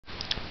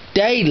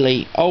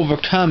daily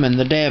overcoming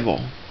the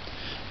devil.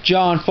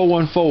 John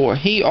 4:4.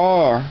 He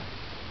are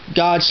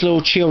God's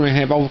little children,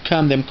 have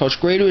overcome them, because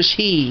greater is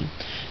He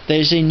that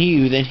is in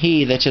you than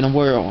he that's in the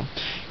world.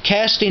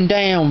 Casting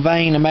down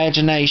vain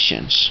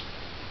imaginations.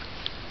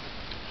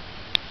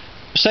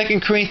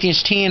 2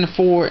 Corinthians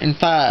 10:4 and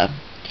 5.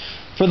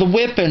 For the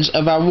weapons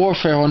of our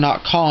warfare are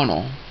not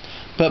carnal,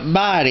 but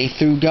mighty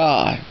through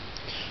God,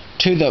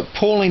 to the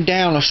pulling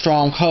down of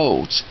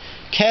strongholds,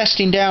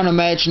 casting down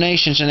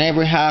imaginations and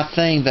every high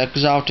thing that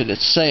exalted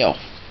itself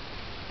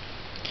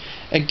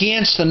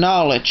against the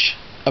knowledge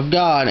of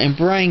God, and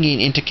bringing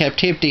into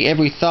captivity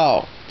every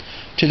thought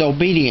to the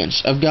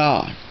obedience of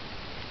God.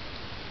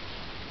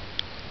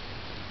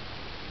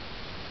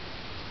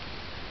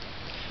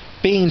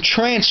 Being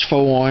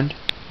transformed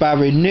by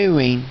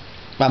renewing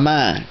my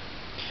mind.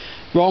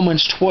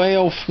 Romans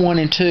 12:1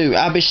 and 2.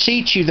 I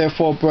beseech you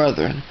therefore,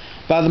 brethren,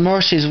 by the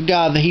mercies of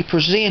God, that He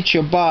present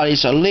your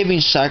bodies a living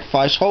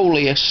sacrifice,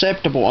 holy,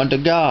 acceptable unto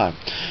God,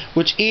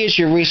 which is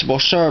your reasonable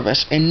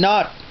service, and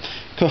not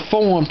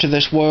conformed to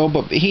this world,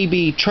 but He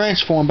be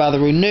transformed by the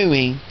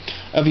renewing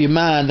of your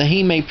mind, that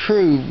He may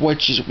prove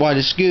what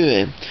is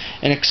good,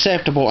 and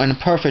acceptable, and the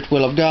perfect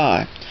will of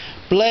God.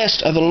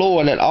 Blessed are the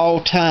Lord at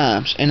all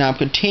times, and I'm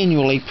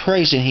continually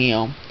praising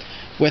Him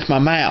with my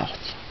mouth.